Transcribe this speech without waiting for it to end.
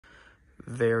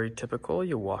very typical.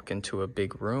 You walk into a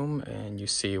big room and you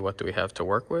see what do we have to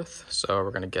work with. So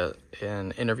we're going to get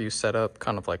an interview set up,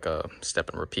 kind of like a step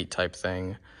and repeat type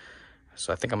thing.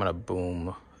 So I think I'm going to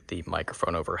boom the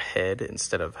microphone overhead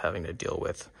instead of having to deal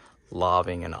with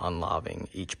laving and unlaving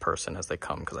each person as they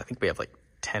come, because I think we have like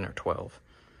 10 or 12.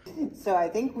 So I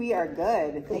think we are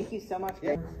good. Thank you so much.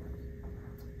 Yeah.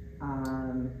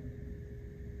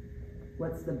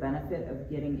 What's the benefit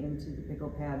of getting into the Pickle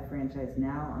Pad franchise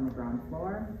now on the ground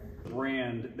floor?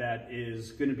 Brand that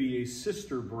is going to be a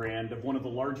sister brand of one of the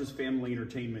largest family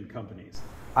entertainment companies.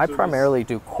 I primarily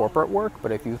do corporate work,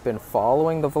 but if you've been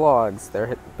following the vlogs, there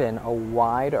have been a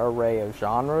wide array of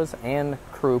genres and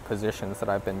crew positions that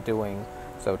I've been doing.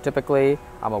 So typically,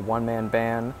 I'm a one-man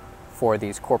band for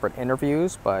these corporate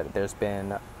interviews, but there's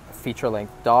been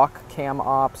feature-length doc cam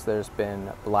ops, there's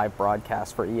been live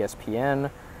broadcasts for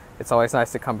ESPN. It's always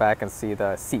nice to come back and see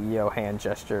the CEO hand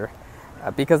gesture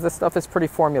because this stuff is pretty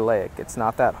formulaic. It's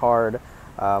not that hard.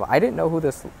 I didn't know who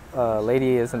this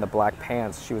lady is in the black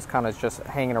pants. She was kind of just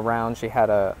hanging around. She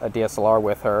had a DSLR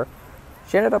with her.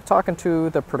 She ended up talking to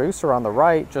the producer on the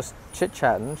right, just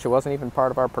chit-chatting. She wasn't even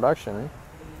part of our production,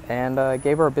 and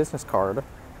gave her a business card.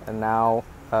 And now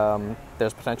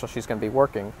there's potential she's going to be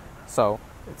working. So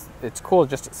it's cool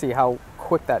just to see how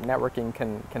quick that networking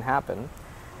can happen.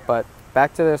 But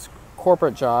back to this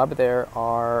corporate job, there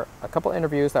are a couple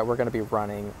interviews that we're going to be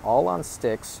running, all on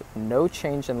sticks, no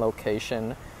change in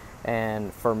location,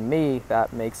 and for me,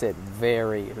 that makes it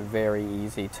very, very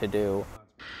easy to do.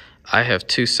 I have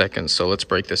 2 seconds, so let's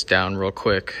break this down real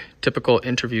quick. Typical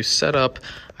interview setup,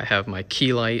 I have my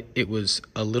key light. It was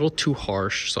a little too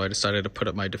harsh, so I decided to put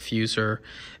up my diffuser,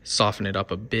 soften it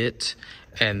up a bit,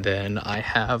 and then I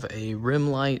have a rim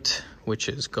light, which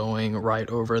is going right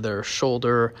over their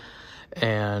shoulder,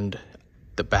 and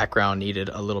the background needed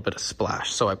a little bit of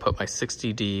splash. So I put my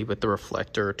 60D with the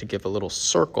reflector to give a little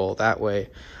circle. That way,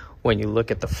 when you look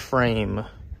at the frame,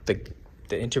 the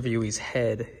interviewee's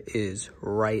head is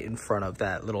right in front of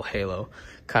that little halo.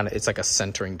 It's like a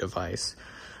centering device.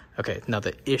 Okay, now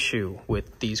the issue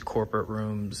with these corporate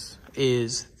rooms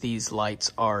is these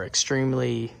lights are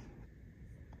extremely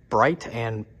bright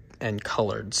and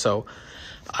colored. So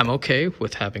I'm okay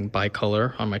with having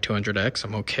bicolor on my 200X.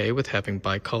 I'm okay with having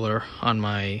bicolor on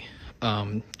my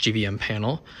GVM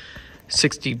panel.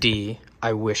 60D,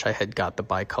 I wish I had got the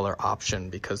bicolor option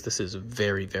because this is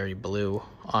very, very blue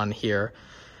on here.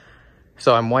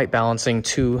 So I'm white balancing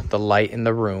to the light in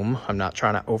the room. I'm not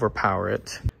trying to overpower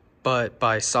it. But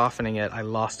by softening it, I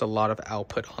lost a lot of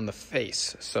output on the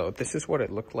face. So this is what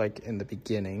it looked like in the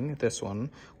beginning. This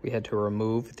one, we had to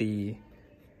remove the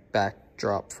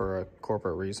backdrop for a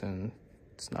corporate reason.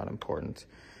 It's not important.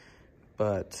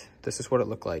 But this is what it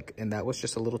looked like. And that was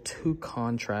just a little too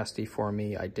contrasty for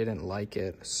me. I didn't like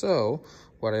it. So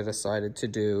what I decided to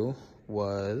do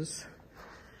was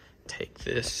take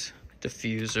this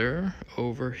diffuser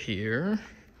over here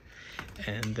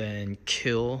and then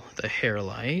kill the hair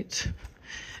light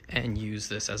and use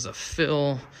this as a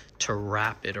fill to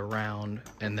wrap it around.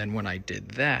 And then when I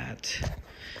did that,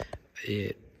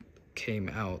 it came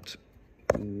out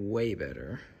way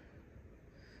better.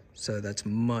 So that's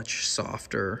much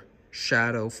softer,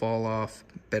 shadow fall off,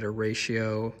 better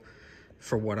ratio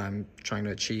for what I'm trying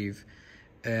to achieve.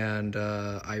 And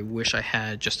I wish I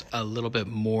had just a little bit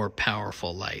more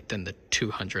powerful light than the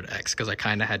 200X, because I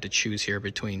kind of had to choose here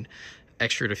between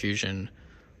extra diffusion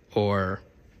or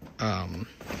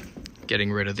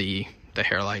getting rid of the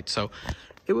hair light. So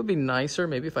it would be nicer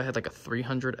maybe if I had like a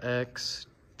 300X,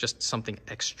 just something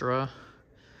extra.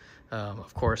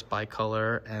 Of course,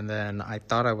 bicolor. And then I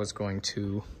thought I was going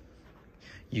to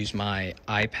use my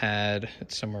iPad,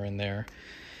 it's somewhere in there,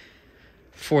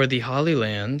 for the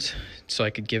Hollyland, so I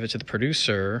could give it to the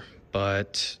producer,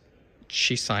 but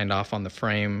she signed off on the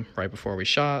frame right before we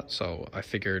shot, so I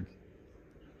figured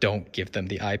don't give them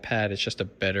the iPad. It's just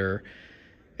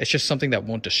it's just something that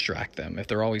won't distract them. If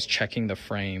they're always checking the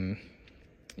frame,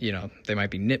 you know, they might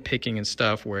be nitpicking and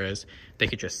stuff, whereas they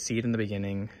could just see it in the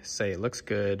beginning, say it looks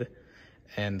good,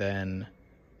 and then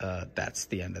that's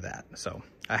the end of that. So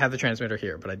I have the transmitter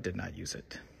here, but I did not use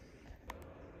it.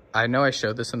 I know I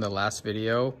showed this in the last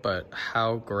video, but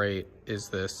how great is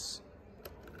this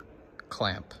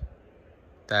clamp?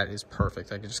 That is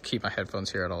perfect. I can just keep my headphones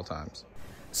here at all times.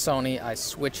 Sony, I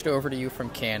switched over to you from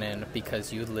Canon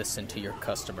because you listen to your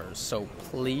customers. So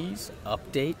please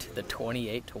update the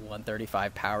 28 to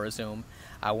 135 power zoom.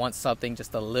 I want something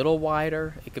just a little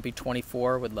wider. It could be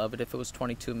 24, would love it if it was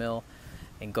 22 mil.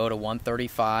 And go to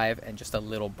 135 and just a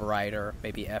little brighter,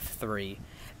 maybe f3.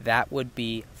 That would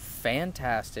be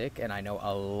fantastic, and I know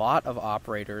a lot of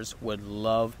operators would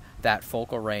love that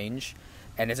focal range,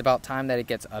 and it's about time that it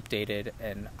gets updated,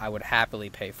 and I would happily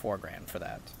pay $4,000 for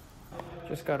that.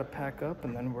 Just gotta pack up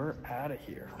and then we're out of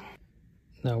here.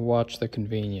 Now watch the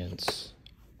convenience.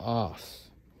 Off.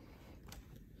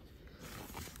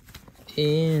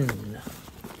 In.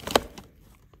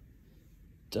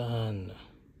 Done.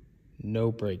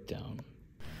 No breakdown.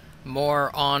 More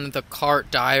on the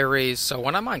cart diaries. So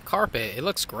when I'm on carpet, it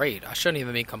looks great. I shouldn't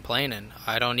even be complaining.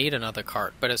 I don't need another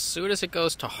cart. But as soon as it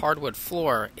goes to hardwood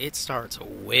floor, it starts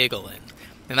wiggling.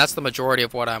 And that's the majority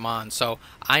of what I'm on. So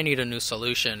I need a new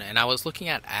solution. And I was looking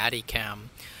at Adicam.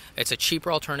 It's a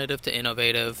cheaper alternative to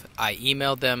Innovative. I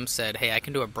emailed them, said, hey, I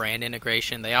can do a brand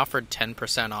integration. They offered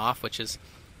 10% off, which is,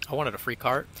 I wanted a free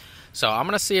cart. So I'm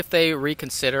going to see if they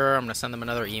reconsider. I'm going to send them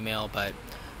another email, but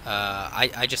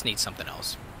I just need something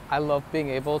else. I love being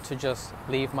able to just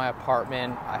leave my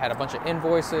apartment. I had a bunch of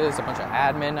invoices, a bunch of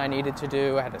admin I needed to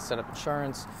do. I had to set up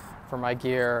insurance for my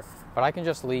gear, but I can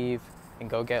just leave and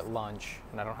go get lunch,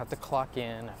 and I don't have to clock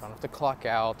in, I don't have to clock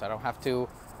out, I don't have to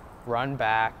run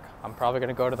back. I'm probably going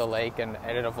to go to the lake and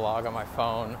edit a vlog on my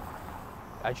phone.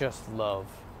 I just love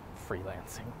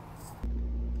freelancing.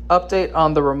 Update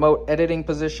on the remote editing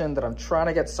position that I'm trying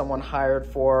to get someone hired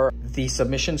for. The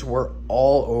submissions were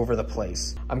all over the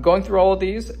place. I'm going through all of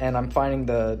these and I'm finding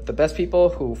the best people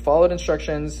who followed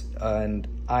instructions, and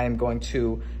I am going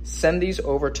to send these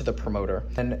over to the promoter.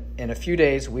 And in a few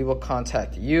days, we will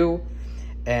contact you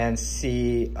and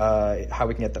see how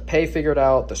we can get the pay figured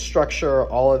out, the structure,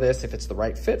 all of this, if it's the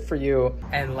right fit for you.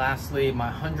 And lastly, my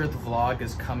 100th vlog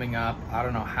is coming up. I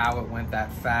don't know how it went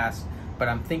that fast, but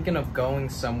I'm thinking of going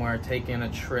somewhere, taking a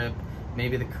trip,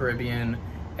 maybe the Caribbean,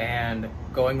 and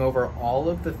going over all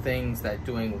of the things that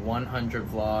doing 100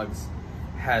 vlogs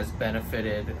has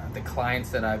benefited, the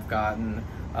clients that I've gotten,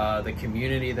 the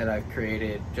community that I've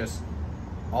created, just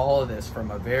all of this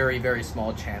from a very, very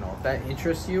small channel. If that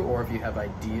interests you, or if you have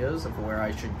ideas of where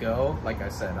I should go, like I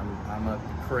said, I'm a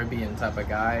Caribbean type of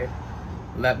guy,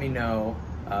 let me know,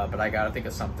 but I gotta think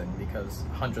of something because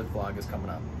 100th vlog is coming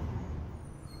up.